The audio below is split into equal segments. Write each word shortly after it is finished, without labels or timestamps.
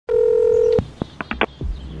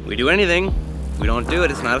We do anything. We don't do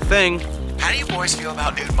it, it's not a thing. How do you boys feel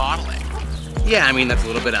about nude modeling? Yeah, I mean, that's a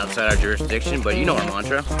little bit outside our jurisdiction, but you know our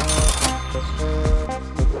mantra.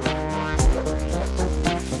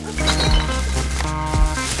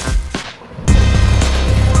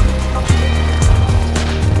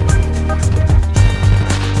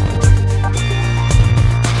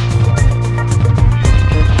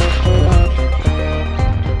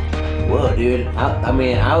 Whoa, dude. I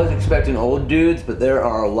mean, I was expecting old dudes, but there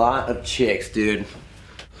are a lot of chicks, dude.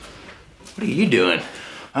 What are you doing?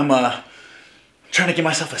 I'm trying to get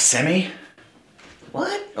myself a semi.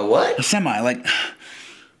 What? A what? A semi, like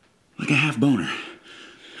a half boner.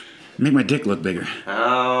 Make my dick look bigger.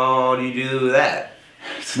 How do you do that?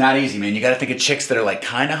 It's not easy, man. You gotta think of chicks that are like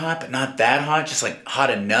kinda hot, but not that hot, just like hot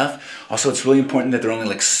enough. Also, it's really important that they're only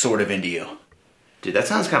like sort of into you. Dude, that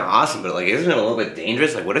sounds kind of awesome, but like, isn't it a little bit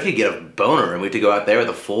dangerous? Like, what if you get a boner and we have to go out there with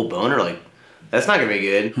a full boner? Like, that's not gonna be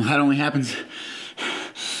good. Well, that only happens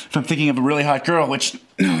if I'm thinking of a really hot girl, which,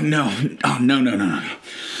 no. Oh, no.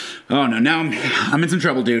 Oh, no, now I'm in some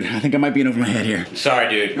trouble, dude. I think I might be in over my head here. Sorry,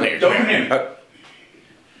 dude. No, don't come in.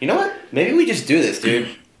 You know what? Maybe we just do this,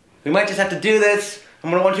 dude. We might just have to do this.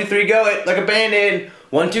 I'm gonna 1, 2, 3, go it, like a band-aid.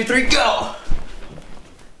 1, 2, 3, go!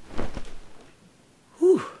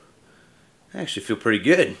 Whew. I actually feel pretty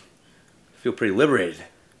good. I feel pretty liberated.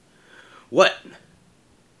 What?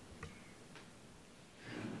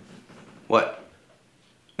 What?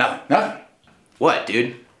 Nothing. What,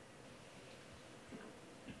 dude?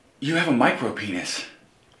 You have a micro penis.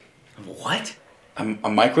 What? A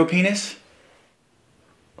micro penis?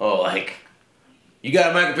 Oh, like, you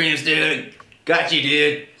got a micro penis, dude. Got you,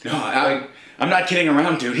 dude. No, I'm not kidding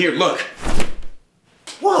around, dude. Here, look.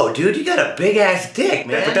 Whoa, dude, you got a big ass dick,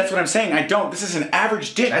 man. But that's what I'm saying. I don't. This is an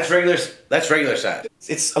average dick. That's regular size.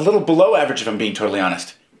 It's a little below average if I'm being totally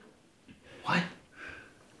honest. What?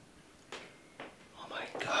 Oh my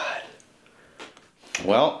god.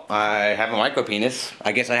 Well, I have a micro penis.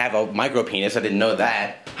 I guess I have a micro penis. I didn't know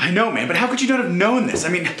that. I know, man, but how could you not have known this? I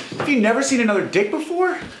mean, have you never seen another dick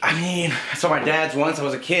before? I mean, I saw my dad's once I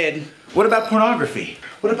was a kid. What about pornography?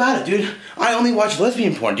 What about it, dude? I only watch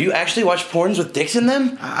lesbian porn. Do you actually watch porns with dicks in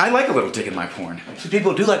them? I like a little dick in my porn. Some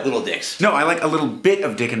people do like little dicks. No, I like a little bit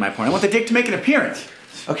of dick in my porn. I want the dick to make an appearance.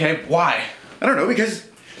 Okay, why? I don't know, because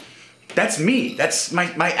that's me. That's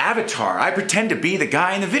my avatar. I pretend to be the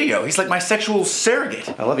guy in the video. He's like my sexual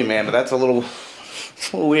surrogate. I love you, man, but that's a little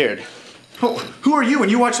weird. Oh, who are you when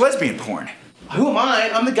you watch lesbian porn? Who am I?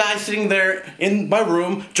 I'm the guy sitting there in my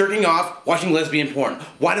room, jerking off, watching lesbian porn.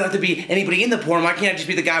 Why do I have to be anybody in the porn? Why can't I just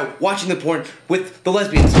be the guy watching the porn with the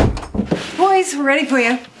lesbians? Boys, we're ready for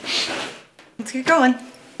you. Let's get going.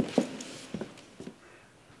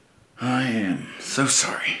 I am so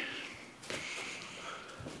sorry.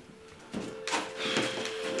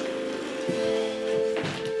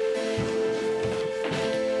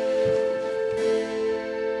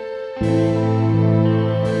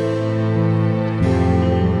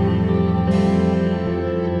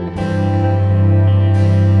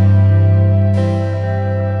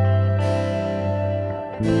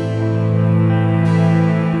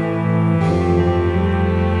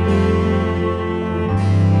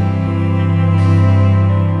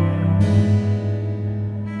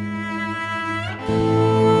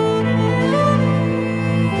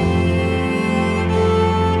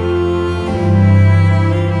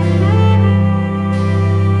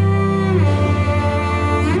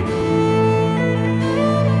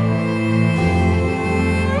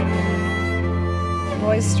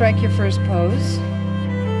 Boys, strike your first pose.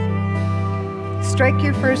 Strike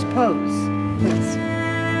your first pose, please.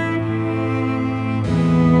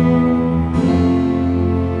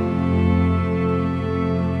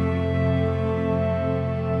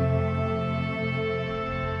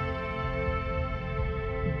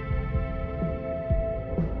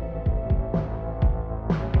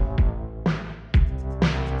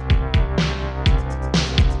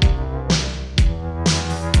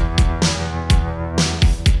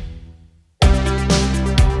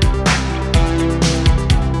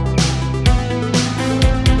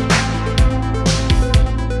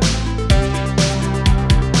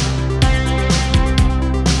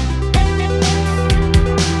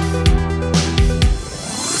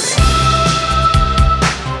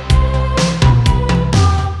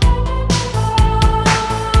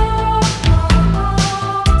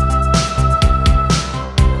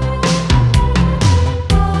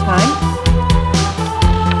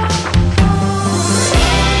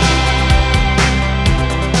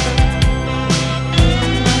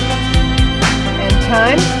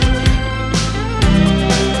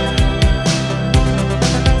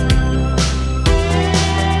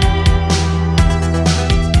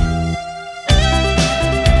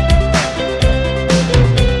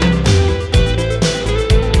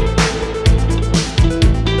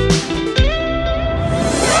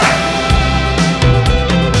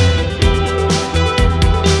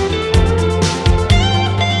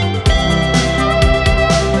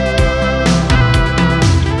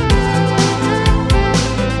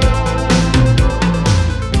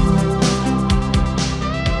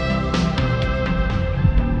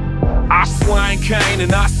 cocaine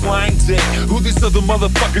and I slang dick. Who these other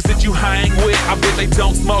motherfuckers that you hang with? I bet they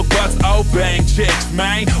don't smoke butts, oh bang chicks,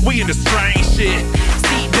 man. We into strange shit.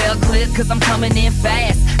 Seatbelt clip, cause I'm coming in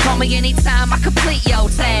fast. Call me anytime I complete your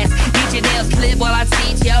task. Get your nails clipped while I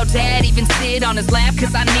teach your dad. Even sit on his lap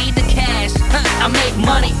cause I need the cash. I make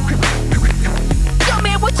money. Yo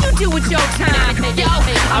man, what you do with your time? Yo,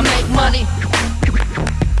 I make money.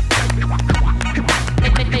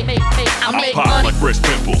 I make pop money. like fresh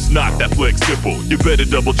pimples, not that flex simple. You better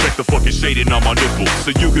double check the fucking shading on my nipples,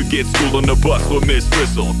 so you could get school on the bus with Miss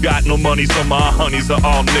Crystal. Got no money, so my honeys are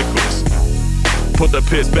all nickels. Put the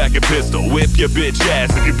piss back in pistol, whip your bitch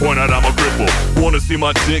ass if you point out I'm a cripple. Wanna see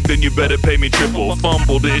my dick, then you better pay me triple.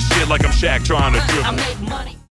 Fumble this shit like I'm Shaq trying to dribble. I make money.